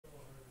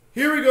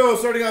Here we go,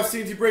 starting off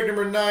C&C break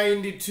number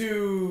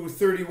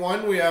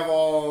 9231. We have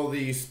all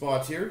the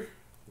spots here.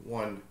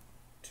 1,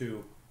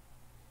 2,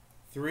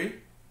 3.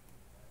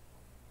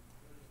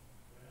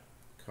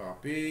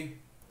 Copy.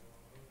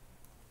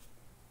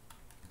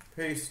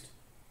 Paste.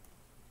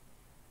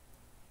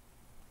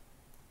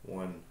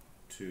 1,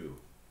 2,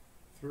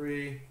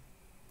 3.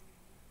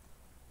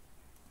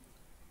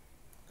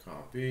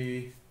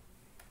 Copy.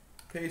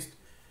 Paste.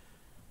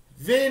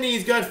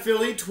 Vinny's got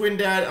Philly, Twin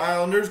Dad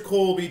Islanders,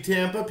 Colby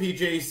Tampa,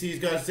 PJC's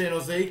got San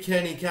Jose,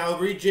 Kenny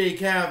Calgary, J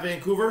Cav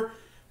Vancouver,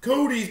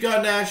 Cody's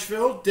got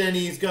Nashville,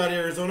 Denny's got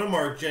Arizona,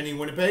 Mark Jenny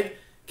Winnipeg,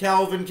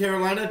 Calvin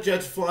Carolina,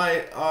 Jets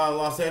Fly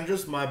Los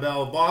Angeles, My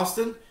Bell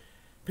Boston,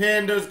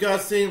 Panda's got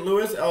St.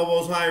 Louis,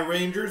 Elbows High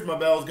Rangers, My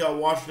Bell's got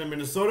Washington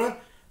Minnesota,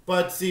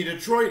 Butsy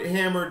Detroit,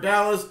 Hammer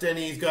Dallas,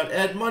 Denny's got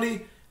Ed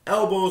Money,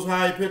 Elbows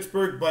High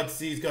Pittsburgh,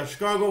 Butsy's got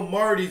Chicago,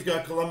 Marty's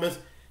got Columbus,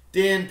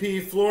 Dan P.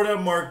 Florida,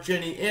 Mark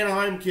Jenny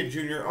Anaheim, Kid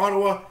Jr.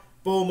 Ottawa,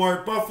 Bo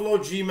Mark Buffalo,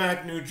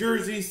 G-Mac New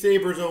Jersey,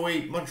 Sabres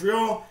 08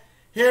 Montreal,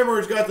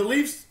 Hammer's got the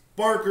Leafs,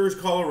 Barker's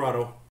Colorado.